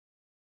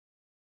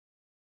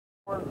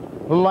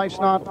Life's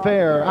Not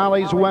Fair,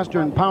 Alley's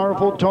Western,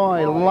 Powerful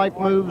Toy, Life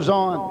Moves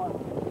On.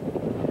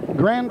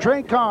 Grand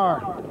Trade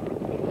Car,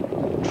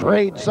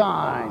 Trade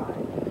Sign.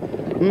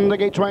 The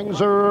gate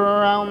swings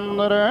around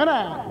the turn.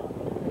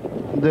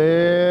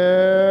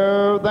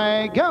 There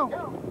they go.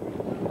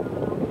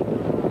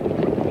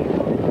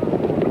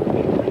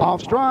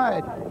 Off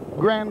stride,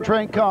 Grand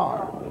Trade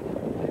Car.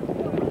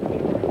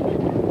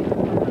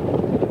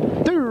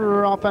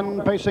 Off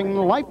and pacing,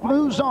 Life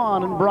Moves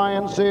On, and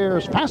Brian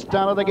Sears fast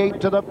out of the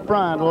gate to the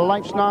front.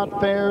 Life's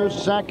Not Fair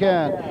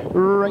second,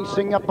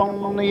 racing up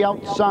on the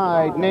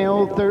outside.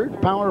 Nail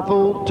third,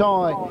 Powerful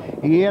Toy.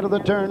 Into the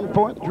turn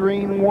fourth,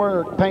 Dream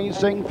Work.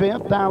 Pacing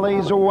fifth,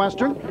 Alley's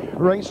Western.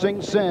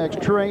 Racing sixth,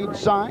 Trade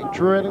Side.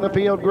 Treading the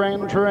field,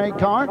 Grand Trade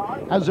Car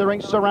as they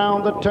race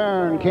around the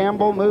turn.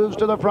 Campbell moves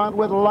to the front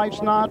with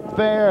Life's Not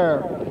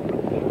Fair.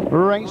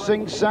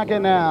 Racing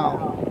second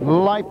now.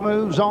 Life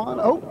Moves On,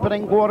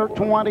 opening quarter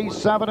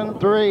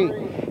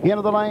 27-3.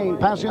 Into the lane,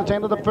 passing its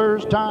end of the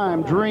first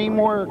time. Dream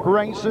Work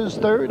races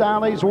third.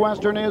 Alley's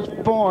Western is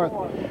fourth.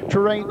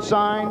 Trade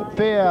Sign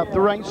fifth.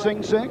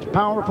 Racing sixth.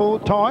 Powerful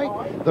Toy.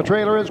 The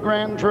trailer is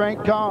Grand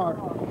Trade Car.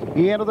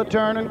 Into the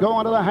turn and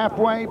going to the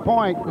halfway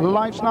point.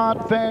 Life's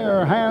Not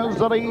Fair has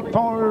the lead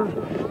for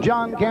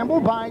John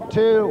Campbell by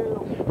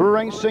 2.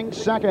 Racing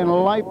second.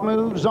 Life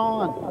Moves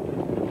On.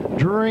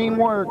 Dream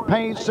Work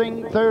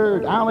pacing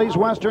third. Alley's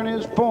Western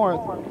is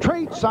fourth.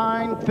 Trade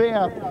Sign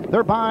fifth.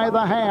 They're by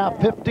the half.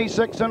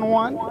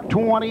 56-1,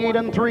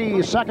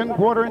 28-3. Second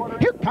quarter. And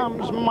here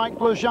comes Mike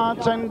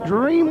LaChance and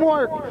Dream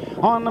Work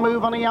on the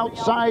move on the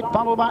outside,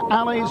 followed by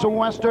Alley's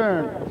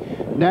Western.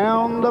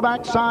 Down the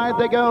backside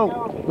they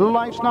go.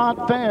 Life's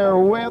Not Fair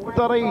with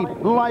the lead.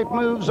 Life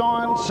Moves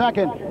On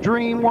second.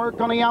 Dream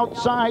Work on the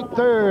outside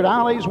third.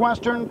 Alley's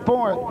Western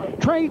fourth.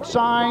 Trade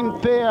Sign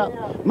fifth.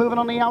 Moving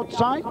on the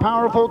outside,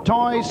 Powerful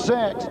Toy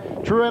sixth.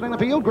 Treading the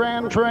field,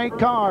 Grand Trade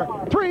Car.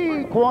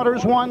 3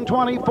 quarters,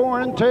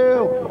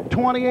 1:24-2.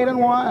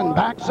 28-1.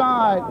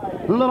 Backside.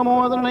 A little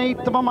more than an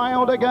eighth of a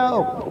mile to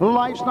go.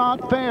 Life's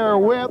Not Fair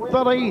with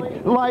the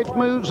lead. Life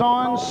Moves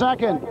On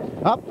second.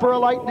 Up for a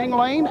lightning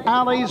lane,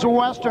 Alley's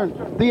Western.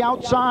 The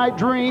outside,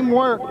 Dream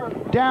Work.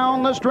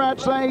 Down the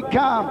stretch they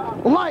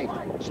come.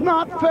 Life's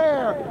Not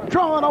Fair,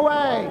 drawing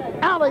away.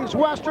 Alley's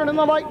Western in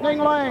the lightning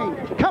lane.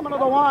 Coming to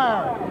the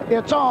wire.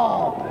 It's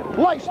all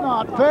Life's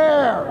Not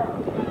Fair.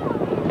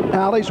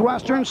 Alley's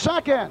Western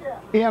second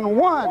in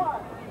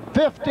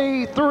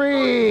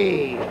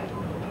 1:53.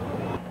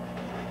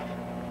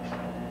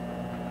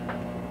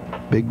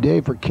 Big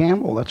day for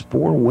Campbell. That's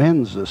 4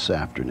 wins this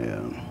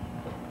afternoon.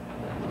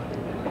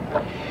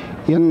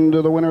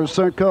 Into the winner's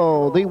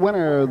circle, the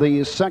winner,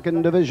 the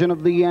second division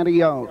of the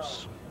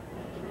Adios.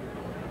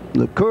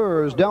 The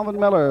Coors, Delvin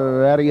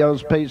Miller,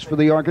 Adios pace for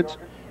the Orchids.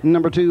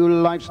 Number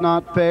 2, Life's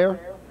Not Fair.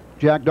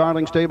 Jack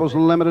Darling Stables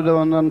Limited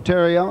on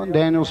Ontario, and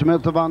Daniel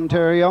Smith of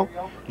Ontario.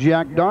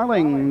 Jack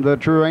Darling, the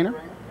trainer.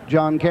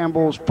 John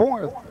Campbell's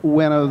 4th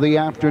win of the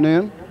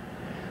afternoon.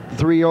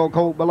 The 3-year-old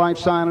colt by Life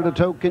signed a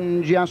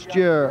token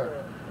gesture.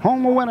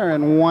 Home winner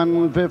in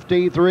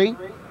 1:53.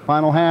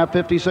 Final half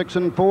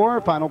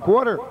 56-4. Final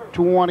quarter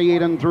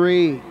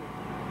 28-3.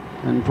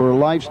 And for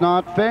Life's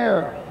Not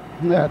Fair,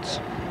 that's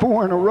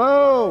 4 in a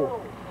row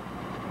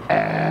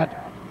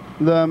at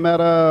the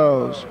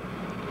Meadows.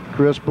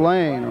 Chris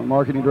Blaine, our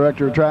marketing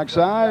director of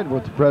Trackside,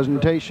 with the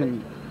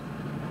presentation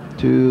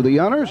to the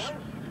owners.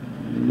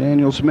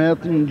 Daniel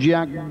Smith and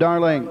Jack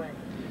Darling.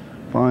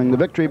 Following the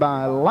victory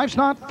by Life's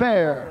Not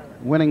Fair,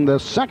 winning the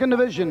second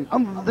division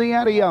of the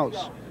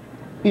Adios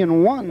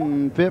in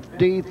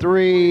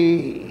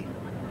 1:53.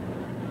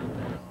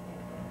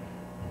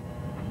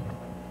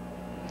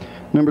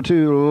 Number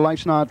 2,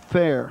 Life's Not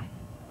Fair,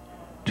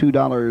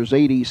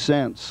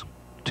 $2.80,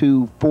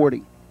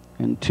 $2.40,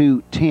 and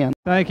 $2.10.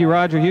 Thank you,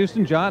 Roger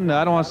Houston. John,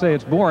 I don't want to say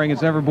it's boring.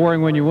 It's never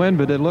boring when you win,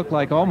 but it looked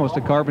like almost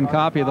a carbon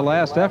copy of the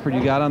last effort.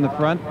 You got on the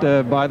front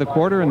by the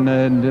quarter and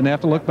didn't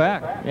have to look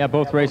back. Yeah,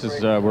 both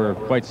races were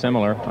quite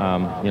similar.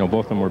 You know,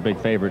 both of them were big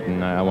favorite,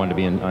 and I wanted to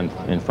be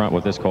in front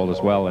with this colt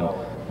as well. And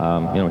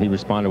you know, he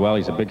responded well.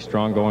 He's a big,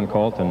 strong going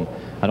colt, and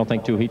I don't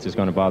think 2 heats is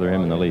going to bother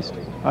him in the least.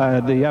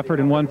 The effort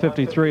in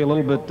 1:53 a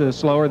little bit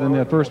slower than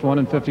the first one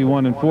in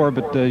 51-4,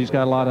 but he's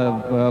got a lot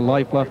of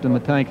life left in the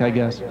tank, I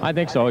guess. I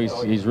think so.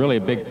 He's really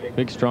a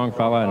big, strong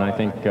fella, and I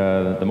think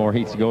the more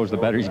heats he goes, the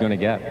better he's going to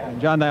get.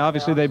 John,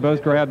 they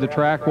both grabbed the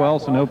track well,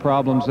 so no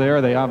problems there.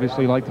 They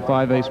obviously like the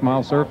 5/8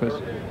 mile surface.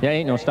 Yeah,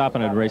 ain't no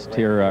stopping. I'd raced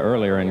here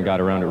earlier and got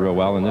around it real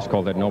well, and this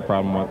colt had no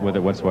problem with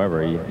it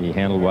whatsoever. He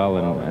handled well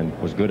and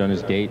was good on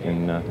his gait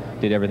and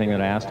did everything that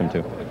I asked him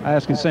to. I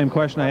asked you the same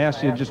question I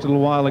asked you just a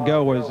little while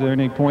ago. Was there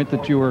any point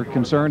that you were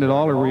concerned at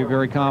all, or were you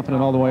very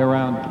confident all the way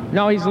around?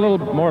 No, he's a little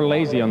more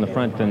lazy on the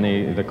front than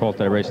the colt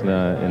that I raced in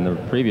the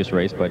previous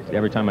race, but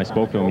every time I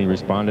spoke to him, he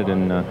responded,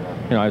 and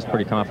you know, I was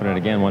pretty confident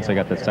again once I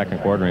got the second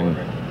quarter in,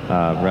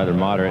 rather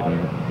moderate, and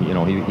you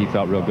know, he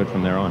felt real good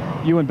from there on.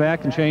 You went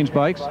back and changed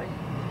bikes?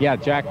 Yeah,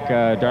 Jack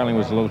Darling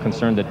was a little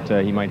concerned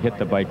that he might hit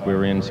the bike we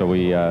were in, so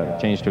we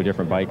changed to a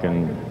different bike,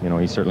 and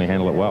he certainly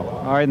handled it well.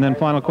 All right, and then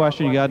final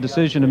question. You got a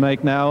decision to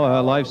make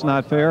now. Life's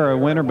Not Fair, a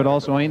winner, but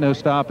also Ain't No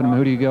Stopping Him.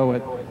 Who do you go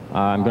with?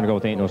 I'm going to go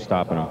with Ain't No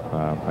Stopping Him.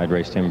 I'd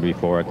raced him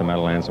before at the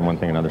Meadowlands and one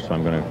thing and another, so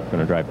I'm going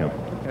to drive him.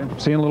 Okay.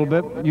 See you in a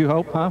little bit. You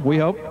hope, huh? We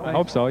hope. I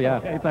hope so, yeah.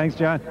 Okay, thanks,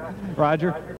 John. Roger.